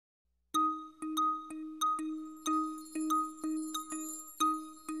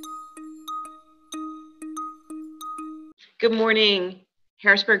Good morning,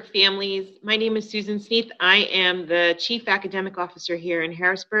 Harrisburg families. My name is Susan Sneath. I am the Chief Academic Officer here in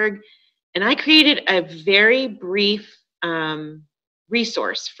Harrisburg, and I created a very brief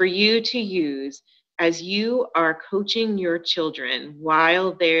resource for you to use as you are coaching your children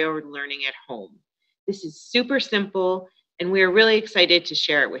while they are learning at home. This is super simple, and we are really excited to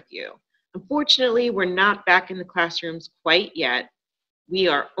share it with you. Unfortunately, we're not back in the classrooms quite yet. We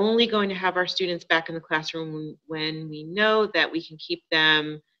are only going to have our students back in the classroom when we know that we can keep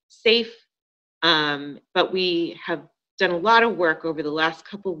them safe. But we have done a lot of work over the last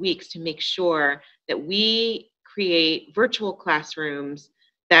couple of weeks to make sure that we create virtual classrooms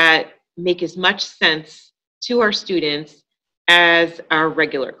that make as much sense to our students as our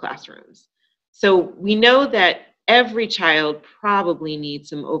regular classrooms. So we know that every child probably needs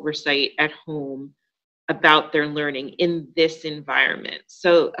some oversight at home about their learning in this environment.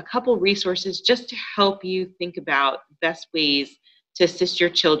 So a couple resources just to help you think about best ways to assist your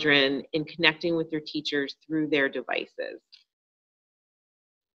children in connecting with their teachers through their devices.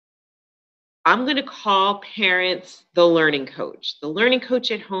 I'm going to call parents the learning coach. The learning coach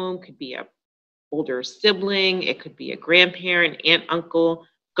at home could be an older sibling, it could be a grandparent, aunt, uncle,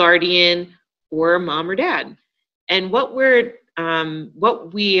 guardian, or mom or dad. And what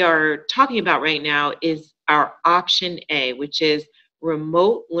we are talking about right now is our option A, which is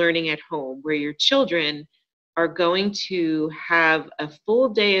remote learning at home, where your children are going to have a full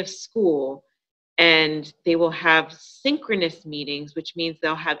day of school and they will have synchronous meetings, which means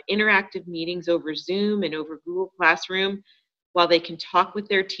they'll have interactive meetings over Zoom and over Google Classroom while they can talk with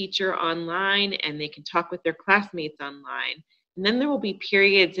their teacher online and they can talk with their classmates online. And then there will be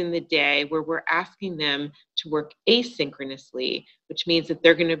periods in the day where we're asking them to work asynchronously, which means that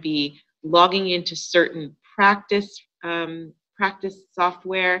they're going to be logging into certain practice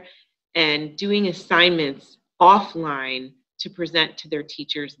software and doing assignments offline to present to their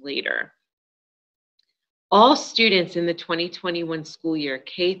teachers later. All students in the 2021 school year,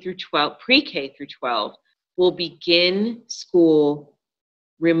 K through 12, pre-K through 12, will begin school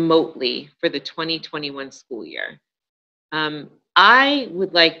remotely for the 2021 school year. I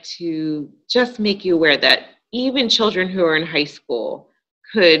would like to just make you aware that even children who are in high school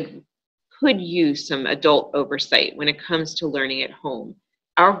could use some adult oversight when it comes to learning at home.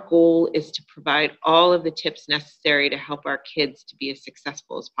 Our goal is to provide all of the tips necessary to help our kids to be as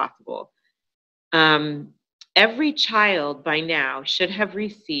successful as possible. Every child by now should have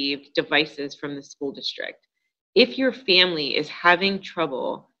received devices from the school district. If your family is having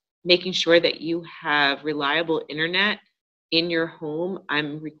trouble making sure that you have reliable internet in your home,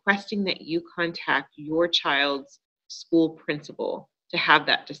 I'm requesting that you contact your child's school principal to have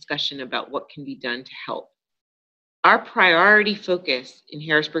that discussion about what can be done to help. Our priority focus in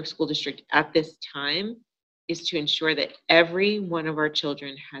Harrisburg School District at this time is to ensure that every one of our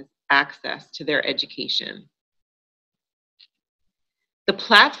children has access to their education. The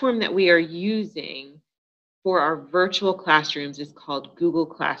platform that we are using for our virtual classrooms is called Google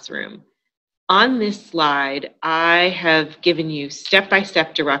Classroom. On this slide, I have given you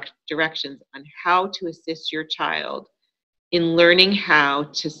step-by-step directions on how to assist your child in learning how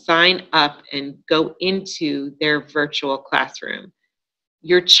to sign up and go into their virtual classroom.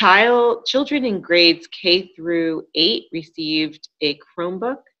 Your children in grades K through 8 received a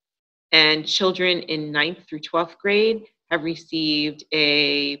Chromebook, and children in 9th through 12th grade have received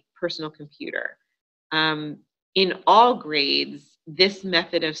a personal computer. In all grades, this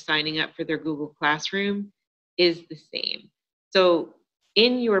method of signing up for their Google Classroom is the same. So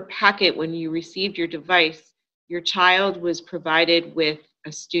in your packet, when you received your device, your child was provided with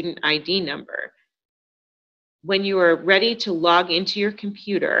a student ID number. When you are ready to log into your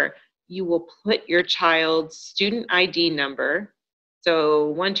computer, you will put your child's student ID number,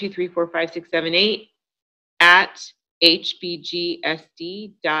 so 1, 2, 3, 4, 5, 6, 7, 8, at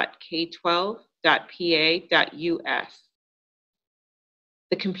hbgsd.k12.pa.us.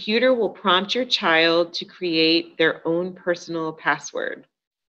 The computer will prompt your child to create their own personal password.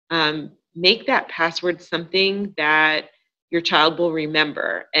 Make that password something that your child will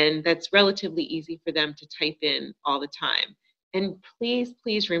remember, and that's relatively easy for them to type in all the time. And please,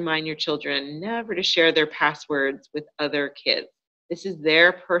 please remind your children never to share their passwords with other kids. This is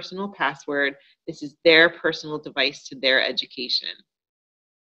their personal password. This is their personal device to their education.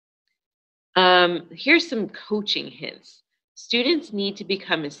 Here's some coaching hints. Students need to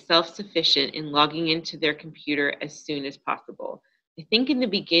become as self-sufficient in logging into their computer as soon as possible. I think in the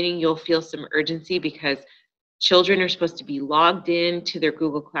beginning you'll feel some urgency because children are supposed to be logged in to their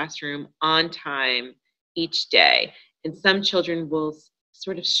Google Classroom on time each day. And some children will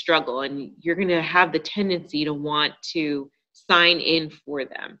sort of struggle, and you're going to have the tendency to want to sign in for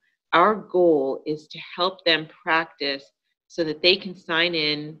them. Our goal is to help them practice so that they can sign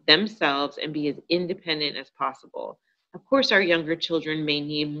in themselves and be as independent as possible. Of course, our younger children may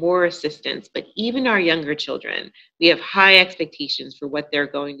need more assistance, but even our younger children, we have high expectations for what they're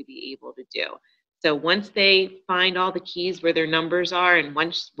going to be able to do. So once they find all the keys where their numbers are, and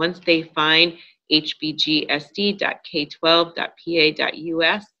once they find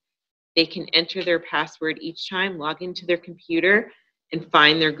hbgsd.k12.pa.us, they can enter their password each time, log into their computer, and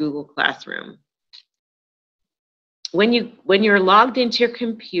find their Google Classroom. When you're logged into your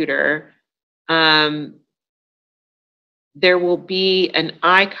computer, there will be an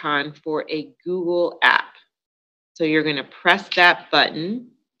icon for a Google app. So you're going to press that button,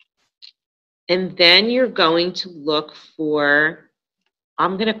 and then you're going to look for,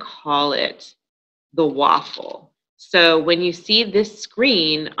 I'm going to call it the waffle. So when you see this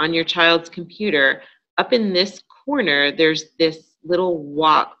screen on your child's computer, up in this corner, there's this little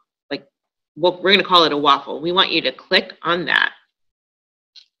well, we're going to call it a waffle. We want you to click on that.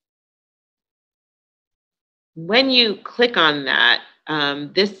 When you click on that,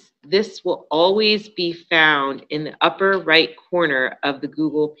 this will always be found in the upper right corner of the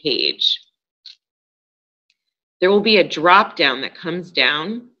Google page. There will be a drop down that comes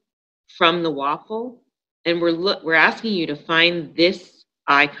down from the waffle, and we're asking you to find this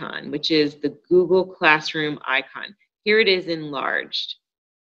icon, which is the Google Classroom icon. Here it is enlarged.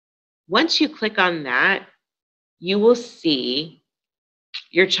 Once you click on that, you will see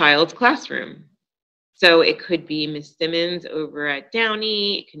your child's classroom. So it could be Ms. Simmons over at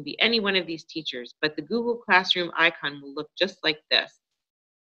Downey, it can be any one of these teachers, but the Google Classroom icon will look just like this.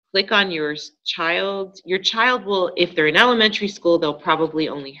 Click on your child. Your child will, if they're in elementary school, they'll probably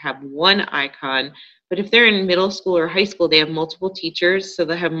only have one icon, but if they're in middle school or high school, they have multiple teachers, so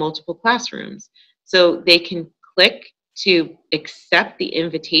they'll have multiple classrooms. So they can click to accept the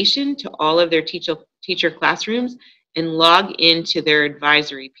invitation to all of their teacher classrooms and log into their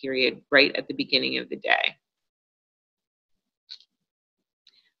advisory period right at the beginning of the day.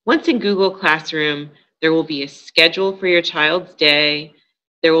 Once in Google Classroom, there will be a schedule for your child's day.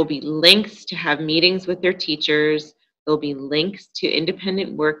 There will be links to have meetings with their teachers. There'll be links to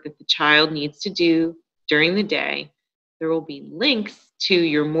independent work that the child needs to do during the day. There will be links to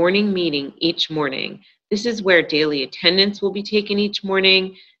your morning meeting each morning. This is where daily attendance will be taken each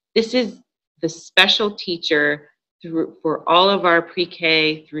morning. This is the special teacher for all of our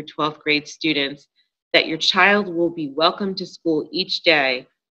pre-K through 12th grade students, that your child will be welcomed to school each day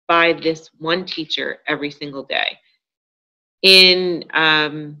by this one teacher every single day. In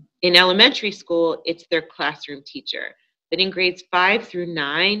elementary school, it's their classroom teacher. But in grades 5 through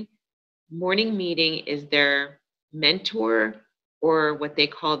 9, morning meeting is their mentor, or what they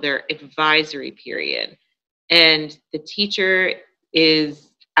call their advisory period. And the teacher is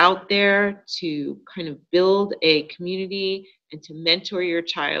out there to kind of build a community and to mentor your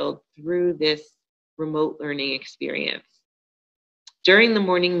child through this remote learning experience. During the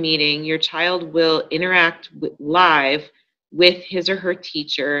morning meeting, your child will interact live with his or her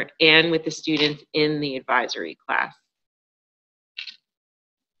teacher and with the students in the advisory class.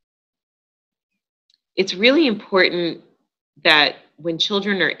 It's really important that when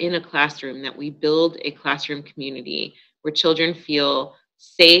children are in a classroom, that we build a classroom community where children feel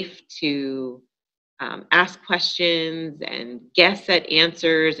safe to ask questions and guess at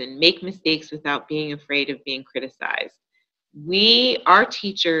answers and make mistakes without being afraid of being criticized. Our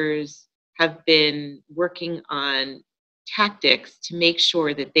teachers have been working on tactics to make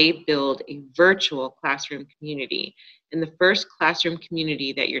sure that they build a virtual classroom community. And the first classroom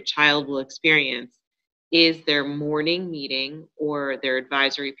community that your child will experience is their morning meeting, or their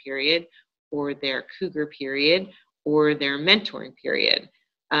advisory period, or their cougar period, or their mentoring period.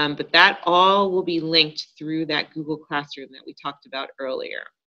 But that all will be linked through that Google Classroom that we talked about earlier.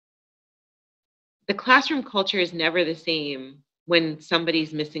 The classroom culture is never the same when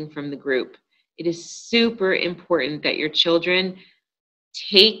somebody's missing from the group. It is super important that your children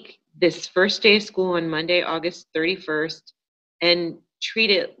take this first day of school on Monday, August 31st, and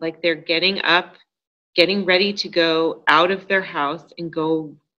treat it like they're getting up, getting ready to go out of their house and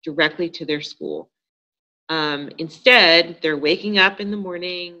go directly to their school. Instead, they're waking up in the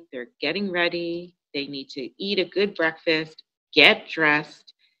morning, they're getting ready, they need to eat a good breakfast, get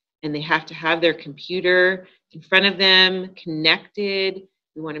dressed, and they have to have their computer in front of them, connected.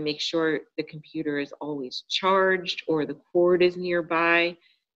 We want to make sure the computer is always charged or the cord is nearby,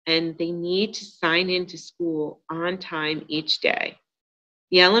 and they need to sign into school on time each day.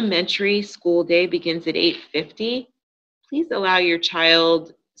 The elementary school day begins at 8:50. please allow your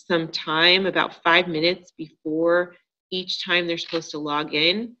child some time, about 5 minutes before each time they're supposed to log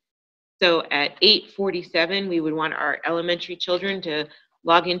in. So at 8:47, we would want our elementary children to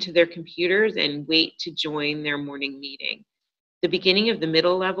log into their computers and wait to join their morning meeting. The beginning of the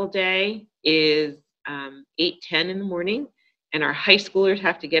middle level day is 8:10 in the morning, and our high schoolers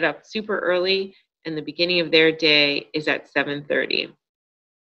have to get up super early, and the beginning of their day is at 7:30.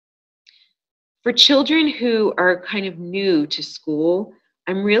 For children who are kind of new to school,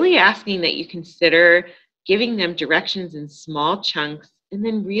 I'm really asking that you consider giving them directions in small chunks and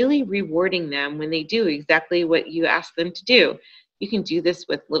then really rewarding them when they do exactly what you ask them to do. You can do this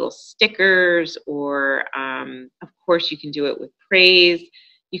with little stickers, or of course, you can do it with praise.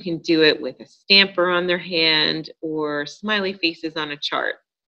 You can do it with a stamper on their hand or smiley faces on a chart.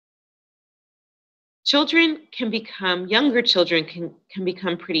 Younger children can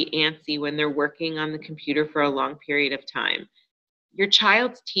become pretty antsy when they're working on the computer for a long period of time. Your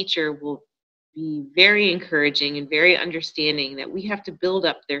child's teacher will be very encouraging and very understanding that we have to build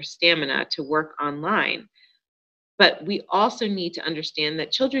up their stamina to work online. But we also need to understand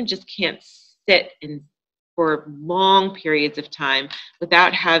that children just can't sit for long periods of time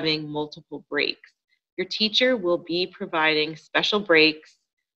without having multiple breaks. Your teacher will be providing special breaks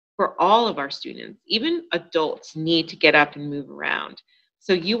for all of our students. Even adults need to get up and move around.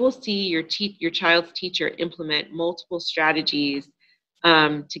 So you will see your child's teacher implement multiple strategies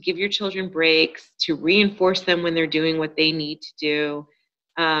to give your children breaks, to reinforce them when they're doing what they need to do,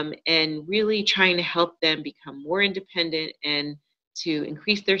 and really trying to help them become more independent and to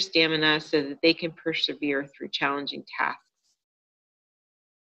increase their stamina so that they can persevere through challenging tasks.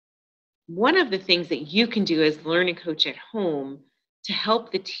 One of the things that you can do as a learning coach at home to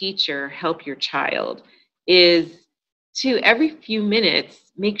help the teacher help your child is to every few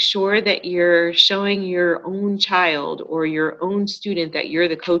minutes make sure that you're showing your own child or your own student that you're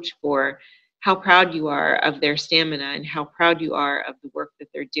the coach for how proud you are of their stamina and how proud you are of the work that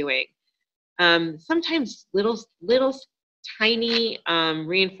they're doing. Sometimes little tiny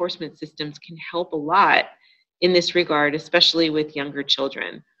reinforcement systems can help a lot in this regard, especially with younger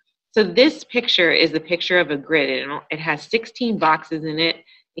children. So this picture is a picture of a grid, and it has 16 boxes in it.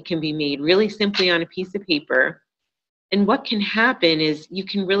 It can be made really simply on a piece of paper. And what can happen is you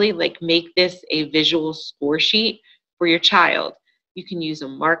can really make this a visual score sheet for your child. You can use a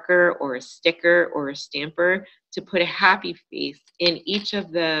marker or a sticker or a stamper to put a happy face in each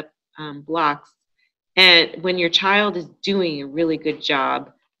of the blocks. And when your child is doing a really good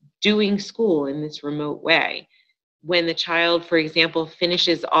job doing school in this remote way, when the child, for example,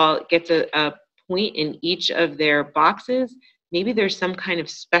 gets a point in each of their boxes, maybe there's some kind of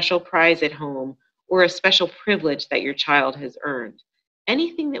special prize at home or a special privilege that your child has earned.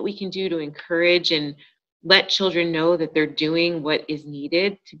 Anything that we can do to encourage and let children know that they're doing what is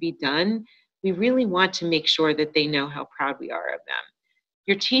needed to be done, we really want to make sure that they know how proud we are of them.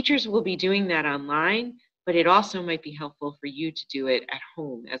 Your teachers will be doing that online, but it also might be helpful for you to do it at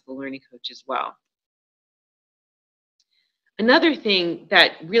home as the learning coach as well. Another thing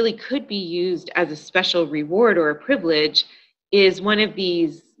that really could be used as a special reward or a privilege is one of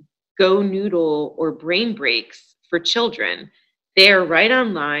these Go Noodle or brain breaks for children. They are right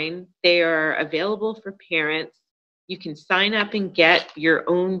online. They are available for parents. You can sign up and get your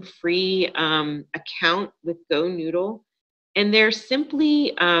own free account with Go Noodle. And they're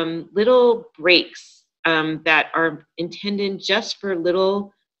simply little breaks that are intended just for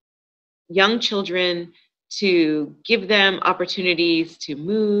little young children to give them opportunities to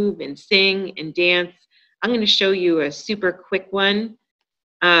move and sing and dance. I'm going to show you a super quick one,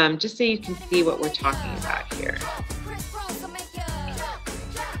 just so you can see what we're talking about here.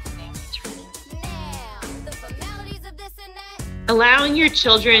 Allowing your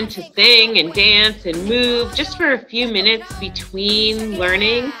children to sing and dance and move just for a few minutes between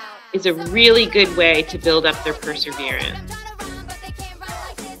learning is a really good way to build up their perseverance.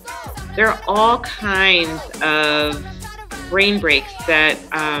 There are all kinds of brain breaks that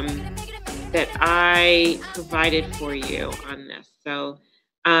I provided for you on this. So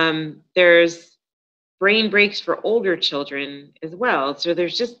there's brain breaks for older children as well. So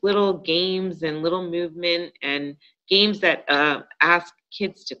there's just little games and little movement and games that ask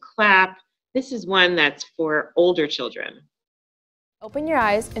kids to clap. This is one that's for older children. Open your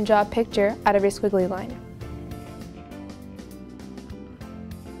eyes and draw a picture out of your squiggly line.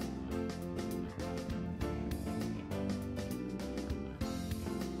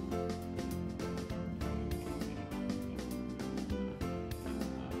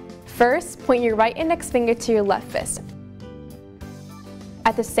 First, point your right index finger to your left fist.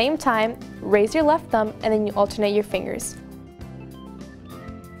 At the same time, raise your left thumb and then you alternate your fingers.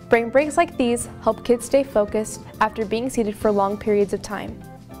 Brain breaks like these help kids stay focused after being seated for long periods of time.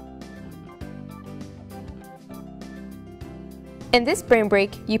 In this brain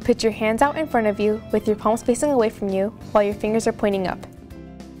break, you put your hands out in front of you with your palms facing away from you while your fingers are pointing up.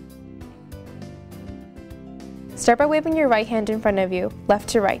 Start by waving your right hand in front of you, left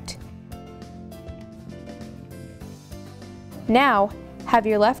to right. Now, have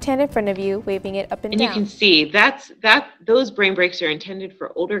your left hand in front of you, waving it up and down. And you can see those brain breaks are intended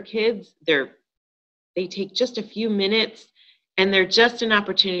for older kids. They take just a few minutes, and they're just an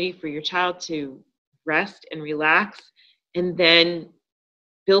opportunity for your child to rest and relax, and then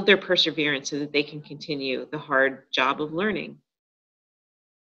build their perseverance so that they can continue the hard job of learning.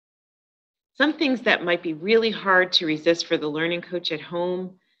 Some things that might be really hard to resist for the learning coach at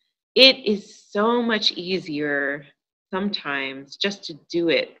home, it is so much easier sometimes just to do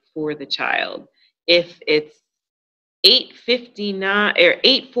it for the child. If it's 8:59 or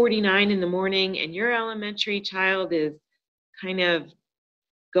 8:49 in the morning and your elementary child is kind of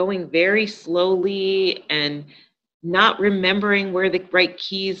going very slowly and not remembering where the right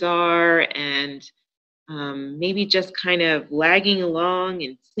keys are, and maybe just kind of lagging along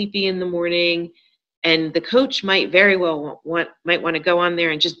and sleepy in the morning, and the coach might very well want to go on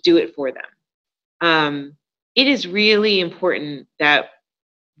there and just do it for them. It is really important that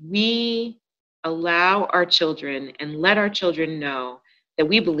we allow our children and let our children know that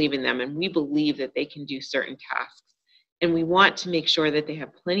we believe in them and we believe that they can do certain tasks. And we want to make sure that they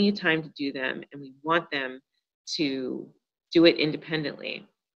have plenty of time to do them, and we want them to do it independently.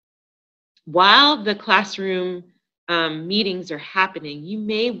 While the classroom meetings are happening,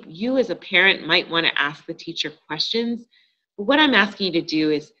 you as a parent might want to ask the teacher questions. But what I'm asking you to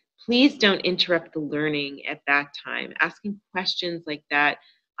do is please don't interrupt the learning at that time. Asking questions like that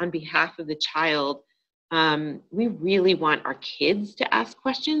on behalf of the child, we really want our kids to ask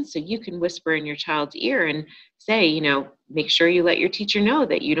questions, so you can whisper in your child's ear and say, make sure you let your teacher know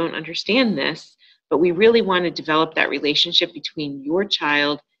that you don't understand this. But we really want to develop that relationship between your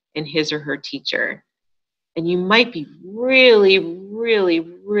child and his or her teacher. And you might be really, really,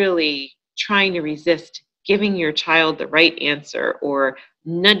 really trying to resist giving your child the right answer or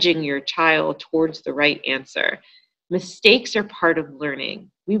nudging your child towards the right answer. Mistakes are part of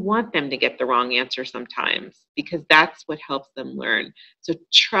learning. We want them to get the wrong answer sometimes because that's what helps them learn. So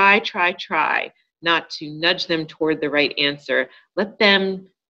try not to nudge them toward the right answer. Let them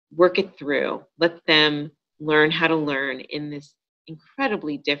work it through. Let them learn how to learn in this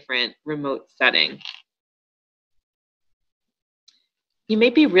incredibly different remote setting. You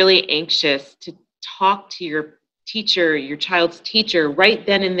may be really anxious to talk to your teacher, your child's teacher, right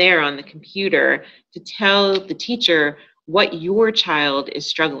then and there on the computer to tell the teacher what your child is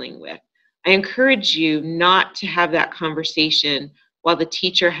struggling with. I encourage you not to have that conversation while the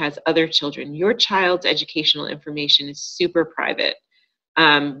teacher has other children. Your child's educational information is super private.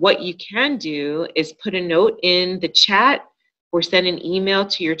 What you can do is put a note in the chat or send an email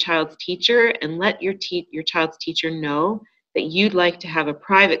to your child's teacher and let your child's teacher know that you'd like to have a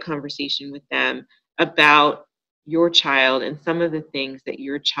private conversation with them about your child and some of the things that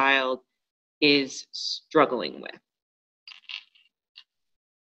your child is struggling with.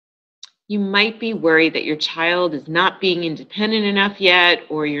 You might be worried that your child is not being independent enough yet,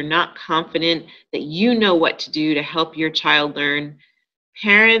 or you're not confident that you know what to do to help your child learn.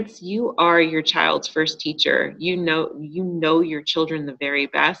 Parents, you are your child's first teacher. You know your children the very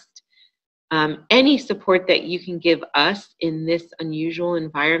best. Any support that you can give us in this unusual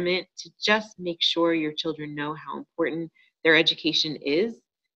environment to just make sure your children know how important their education is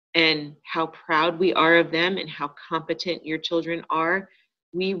and how proud we are of them and how competent your children are.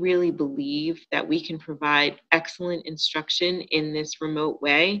 We really believe that we can provide excellent instruction in this remote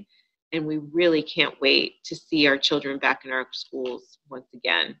way, and we really can't wait to see our children back in our schools once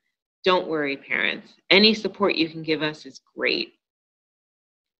again. Don't worry, parents. Any support you can give us is great.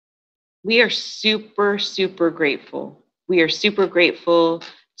 We are super, super grateful. We are super grateful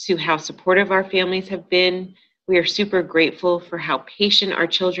to how supportive our families have been. We are super grateful for how patient our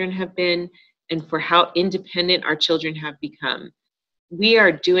children have been and for how independent our children have become. We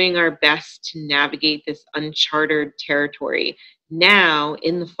are doing our best to navigate this uncharted territory. Now,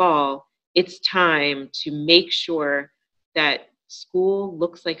 in the fall, it's time to make sure that school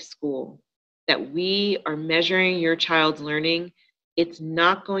looks like school, that we are measuring your child's learning. It's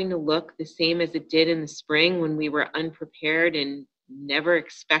not going to look the same as it did in the spring when we were unprepared and never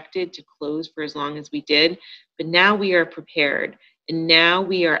expected to close for as long as we did. But now we are prepared. And now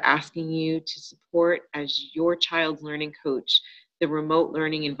we are asking you to support, as your child's learning coach, the remote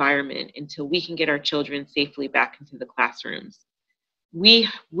learning environment until we can get our children safely back into the classrooms. We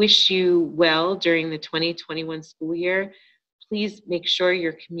wish you well during the 2021 school year. Please make sure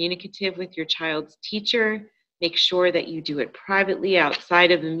you're communicative with your child's teacher. Make sure that you do it privately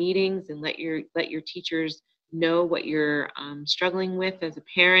outside of the meetings, and let your teachers know what you're struggling with as a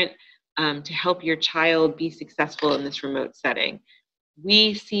parent, to help your child be successful in this remote setting.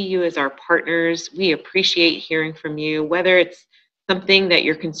 We see you as our partners. We appreciate hearing from you, whether it's something that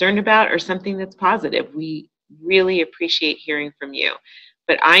you're concerned about or something that's positive. We really appreciate hearing from you.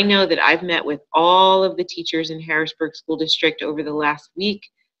 But I know that I've met with all of the teachers in Harrisburg School District over the last week.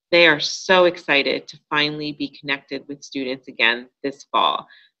 They are so excited to finally be connected with students again this fall.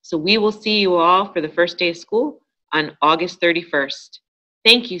 So we will see you all for the first day of school on August 31st.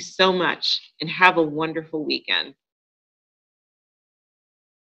 Thank you so much and have a wonderful weekend.